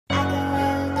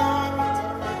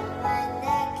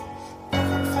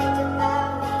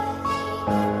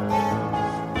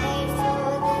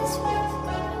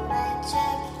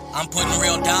putting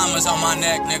real diamonds on my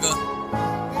neck, nigga.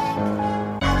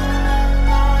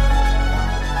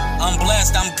 I'm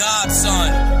blessed, I'm God's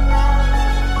son.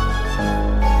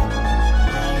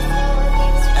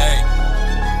 Hey,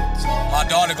 my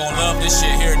daughter gon' love this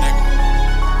shit here, nigga.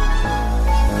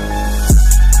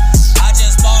 I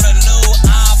just bought a new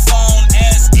iPhone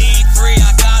SE3.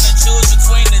 I gotta choose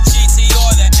between the GT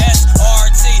or the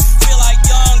SRT. Feel like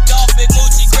young Dolph, Big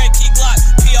Moochie, Great Key Glock,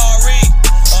 PRE.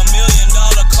 $1 million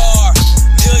car,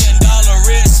 $1 million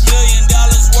wrist, $1 million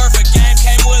worth of game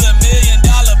came with $1 million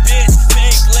bitch.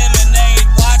 Pink lemonade,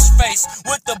 watch face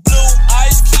with the blue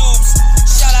ice cubes.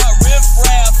 Shout out Riff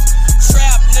Raff,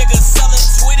 trap niggas selling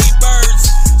Tweety birds.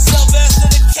 Sylvester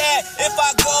the cat, if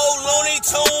I go Looney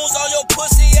Tunes on your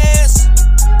pussy ass.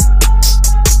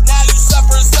 Now you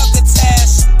suffering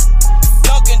succotash.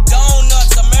 Dunkin'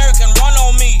 Donuts, American run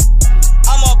on me.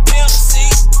 I'm a pimp, see?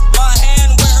 My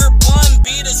hand where her bun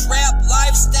be. This rap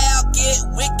lifestyle get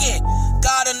wicked.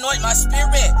 God anoint my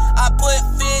spirit. I put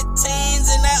 15s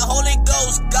in that Holy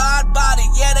Ghost. God body,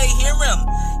 yeah, they hear him.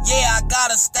 Yeah, I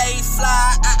gotta stay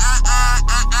fly.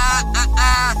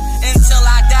 Until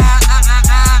I die.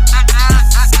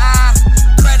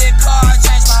 Credit card,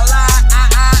 change my life.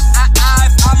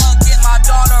 I'ma get my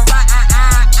daughter right.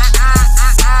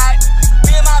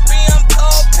 Me and my BM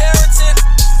co-parenting.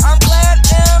 I'm glad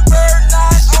Amber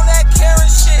not on that Karen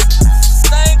shit.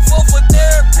 Thankful for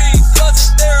therapy, cause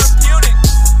it's therapeutic.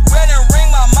 Red and ring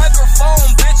my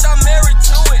microphone, bitch, I'm married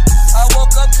to it. I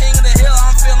woke up king of the hill,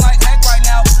 I'm feeling like Hank right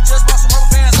now. Just bought some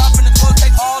rubber bands, I'm finna go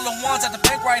take all the ones at the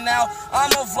bank right now.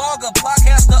 I'm a vlogger,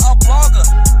 podcaster, a blogger.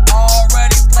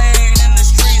 Already played in the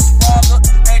streets, frogger.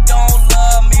 They don't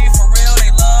love me for real,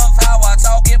 they love how I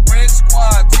talk it. Brick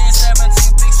squad,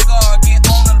 1017, big scar, get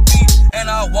on the beat and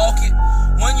I walk it.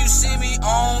 When you see me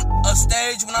on a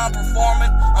stage when I'm performing,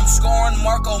 I'm scoring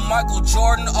Michael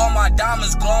Jordan, all my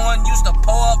diamonds glowing. Used to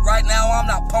pull up, right now I'm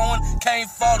not pulling. Can't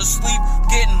fall asleep,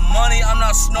 getting money, I'm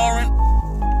not snoring.